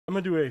I'm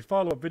going to do a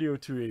follow-up video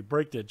to a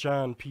break that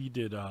John P.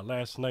 did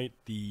last night,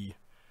 the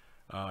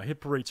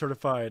Hit Parade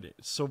Certified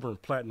Silver and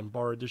Platinum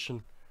Bar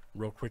Edition.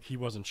 Real quick, he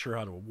wasn't sure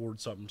how to award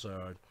something,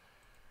 so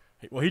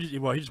he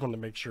just wanted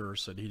to make sure,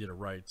 said he did it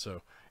right.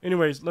 So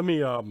anyways, let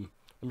me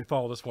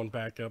follow this one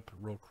back up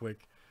real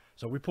quick.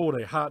 So we pulled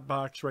a hot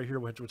box right here,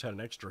 which had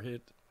an extra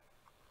hit.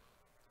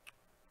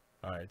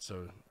 All right,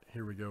 so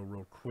here we go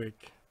real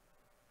quick.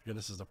 Again,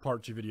 this is the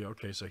part 2 video.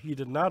 Okay, so he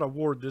did not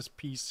award this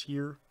piece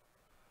here.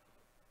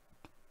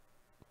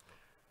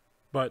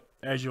 But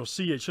as you'll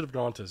see, it should have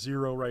gone to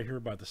 0 right here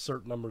by the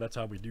cert number. That's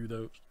how we do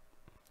those.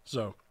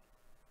 So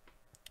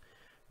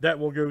that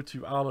will go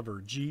to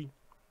Oliver G.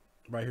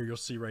 Right here, you'll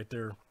see right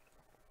there.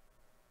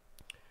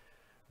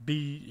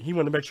 B, he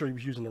wanted to make sure he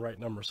was using the right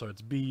number, so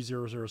it's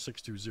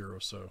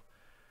B00620. So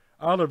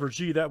Oliver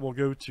G, that will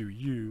go to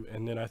you.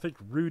 And then I think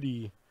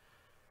Rudy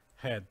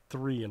had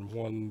 3 and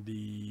won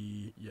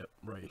the, yep,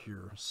 right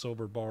here,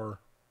 silver bar.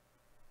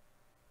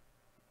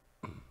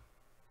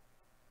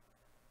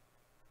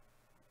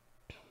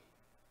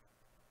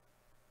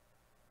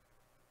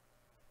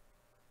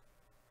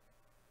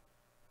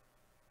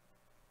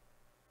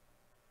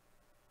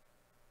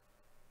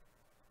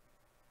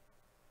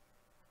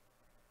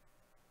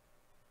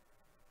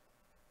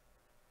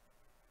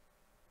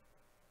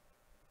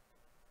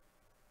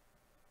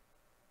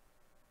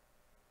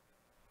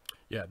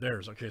 Yeah,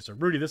 there's, okay, so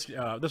Rudy, this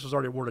was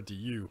already awarded to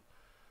you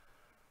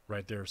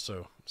right there,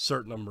 so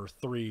cert number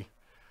 3.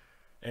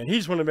 And he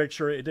just wanted to make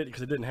sure it did,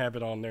 because it didn't have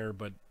it on there,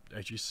 but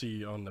as you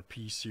see on the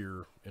piece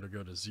here, it'll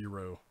go to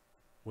 0,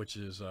 which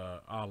is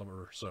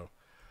Oliver. So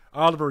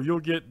Oliver, you'll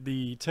get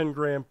the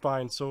 10-gram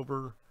fine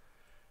silver,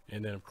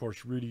 and then of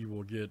course Rudy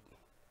will get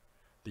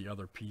the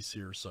other piece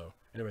here. So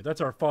anyway,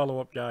 that's our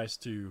follow-up, guys,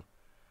 to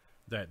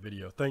that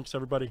video. Thanks,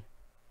 everybody.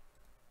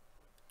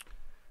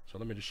 So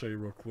let me just show you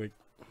real quick.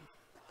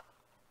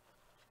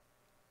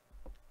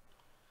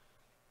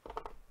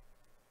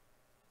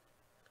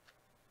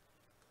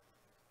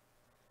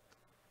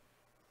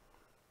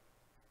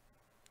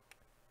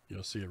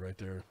 You'll see it right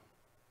there.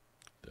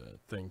 The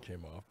thing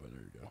came off, but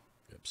there you go.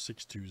 Yep,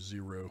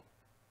 620.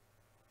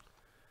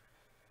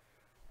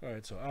 All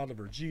right, so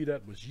Oliver G,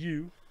 that was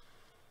you.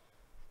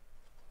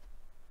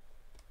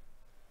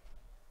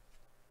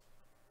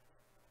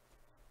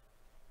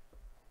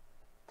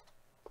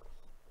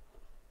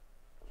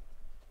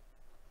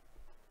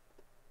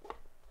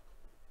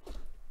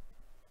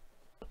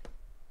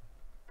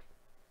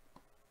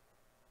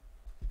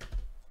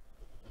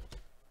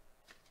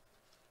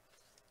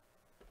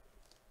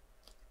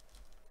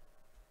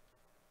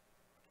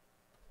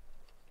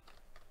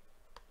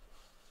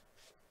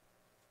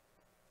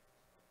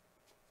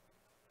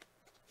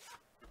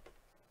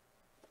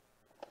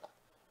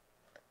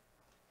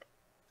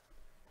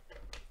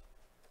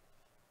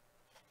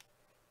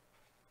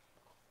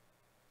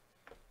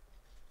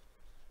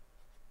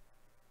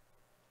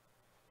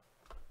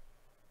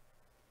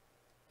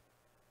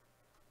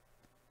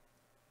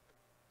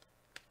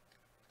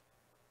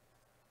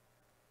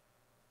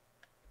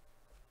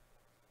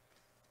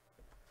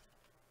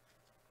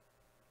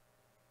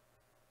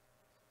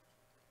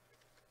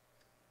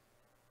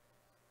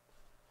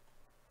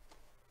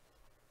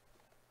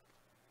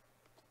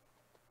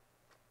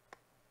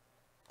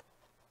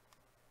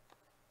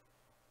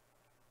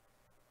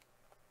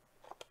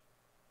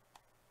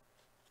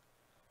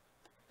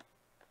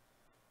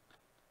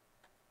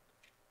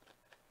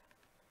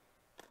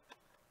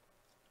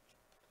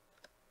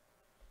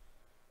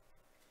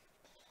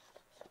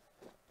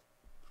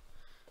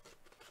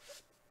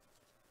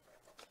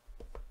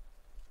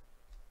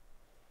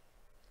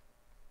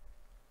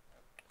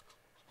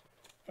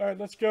 All right,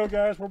 let's go,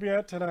 guys. Where we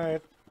at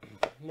tonight?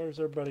 Where's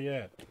everybody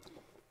at?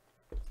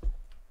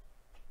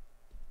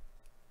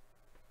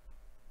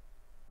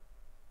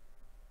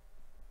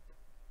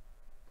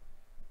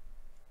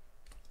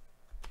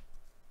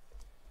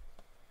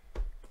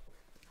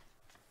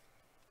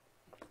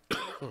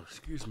 Oh,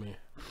 excuse me.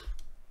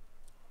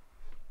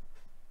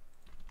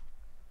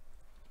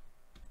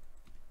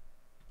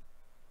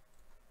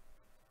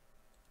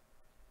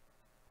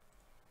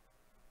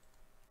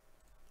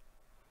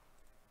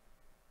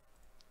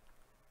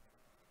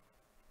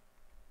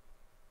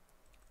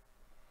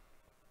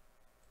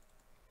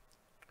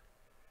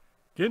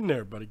 Get in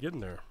there, buddy. Get in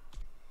there.